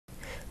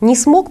не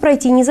смог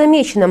пройти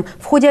незамеченным.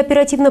 В ходе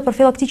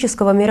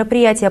оперативно-профилактического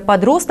мероприятия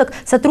 «Подросток»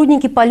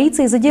 сотрудники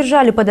полиции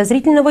задержали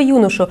подозрительного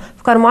юношу.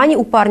 В кармане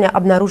у парня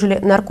обнаружили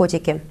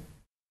наркотики.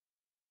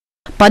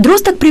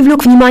 Подросток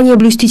привлек внимание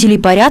блюстителей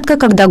порядка,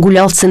 когда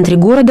гулял в центре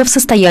города в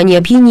состоянии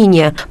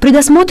опьянения. При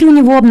досмотре у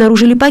него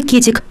обнаружили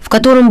пакетик, в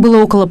котором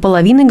было около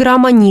половины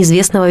грамма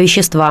неизвестного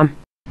вещества.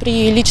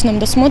 При личном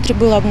досмотре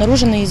был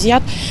обнаружен и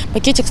изъят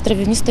пакетик с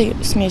травянистой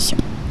смесью.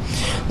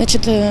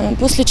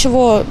 После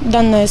чего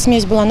данная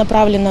смесь была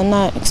направлена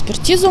на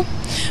экспертизу.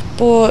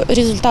 По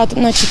результату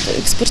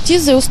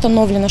экспертизы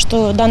установлено,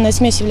 что данная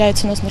смесь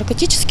является у нас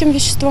наркотическим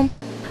веществом.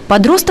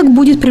 Подросток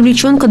будет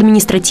привлечен к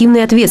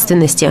административной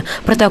ответственности.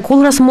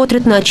 Протокол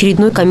рассмотрят на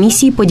очередной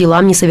комиссии по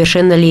делам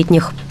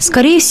несовершеннолетних.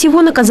 Скорее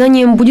всего,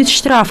 наказанием будет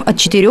штраф от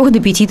 4 до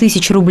 5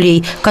 тысяч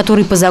рублей,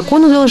 который по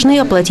закону должны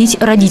оплатить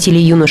родители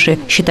юноши,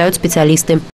 считают специалисты.